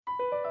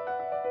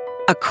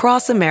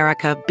Across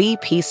America,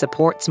 BP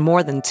supports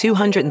more than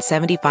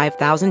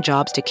 275,000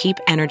 jobs to keep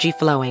energy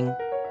flowing.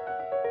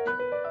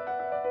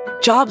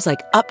 Jobs like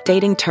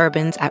updating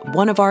turbines at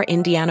one of our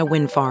Indiana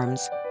wind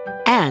farms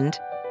and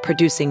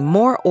producing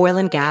more oil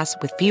and gas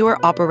with fewer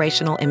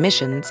operational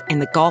emissions in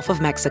the Gulf of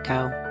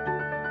Mexico.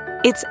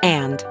 It's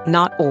and,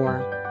 not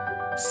or.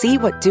 See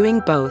what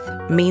doing both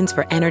means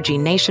for energy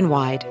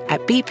nationwide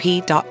at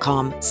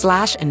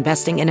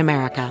bp.com/investing in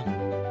America.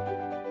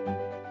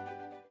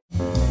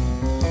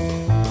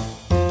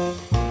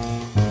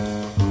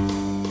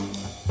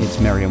 It's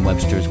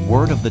Merriam-Webster's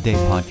Word of the Day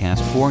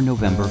podcast for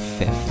November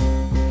 5th.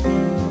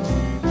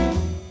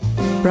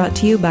 Brought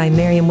to you by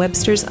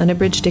Merriam-Webster's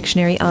Unabridged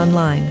Dictionary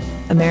Online,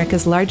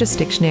 America's largest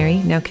dictionary,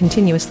 now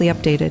continuously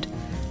updated.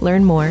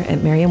 Learn more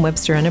at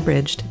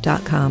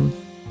merriam-websterunabridged.com.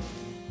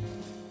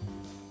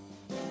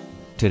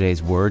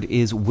 Today's word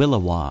is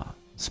williwaw,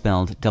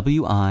 spelled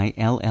W-I-L-L-I-W-A-W.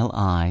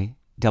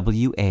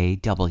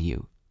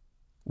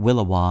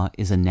 Williwaw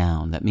is a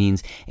noun that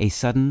means a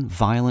sudden,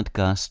 violent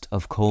gust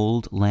of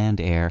cold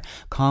land air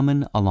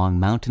common along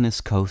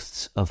mountainous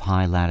coasts of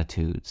high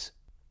latitudes.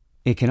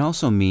 It can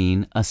also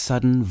mean a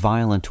sudden,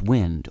 violent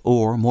wind,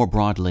 or, more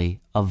broadly,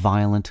 a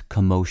violent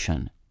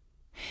commotion.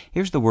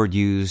 Here's the word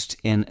used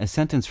in a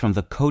sentence from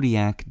the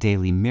Kodiak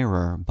Daily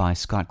Mirror by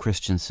Scott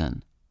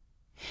Christiansen.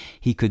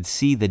 He could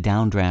see the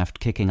downdraft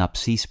kicking up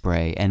sea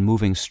spray and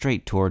moving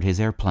straight toward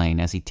his airplane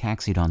as he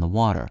taxied on the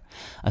water,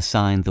 a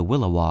sign the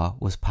williwaw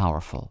was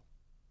powerful.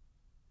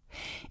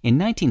 In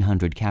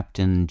 1900,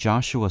 Captain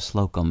Joshua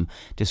Slocum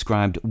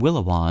described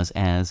williwaws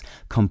as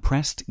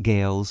compressed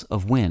gales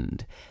of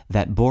wind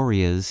that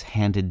Boreas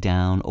handed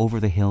down over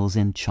the hills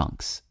in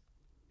chunks.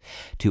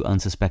 To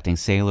unsuspecting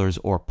sailors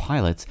or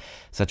pilots,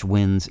 such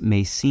winds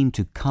may seem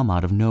to come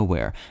out of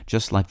nowhere,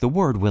 just like the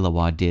word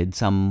williwaw did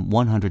some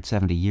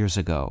 170 years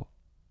ago.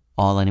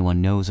 All anyone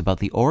knows about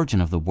the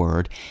origin of the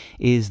word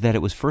is that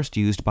it was first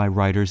used by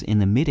writers in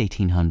the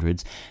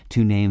mid-1800s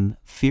to name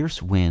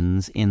fierce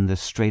winds in the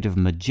Strait of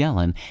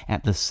Magellan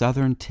at the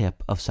southern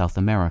tip of South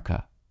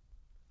America.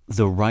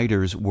 The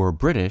writers were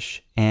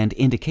British, and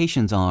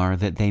indications are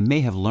that they may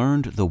have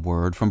learned the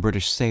word from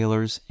British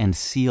sailors and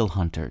seal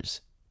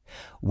hunters.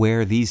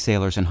 Where these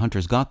sailors and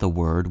hunters got the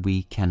word,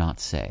 we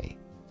cannot say.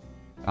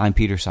 I'm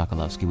Peter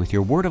Sokolowski with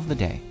your Word of the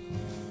Day.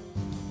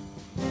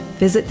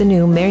 Visit the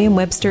new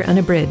Merriam-Webster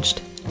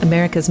Unabridged,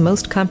 America's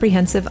most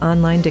comprehensive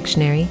online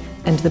dictionary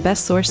and the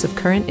best source of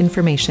current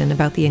information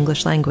about the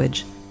English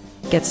language.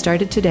 Get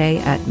started today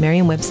at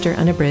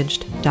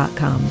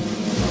merriam-websterunabridged.com.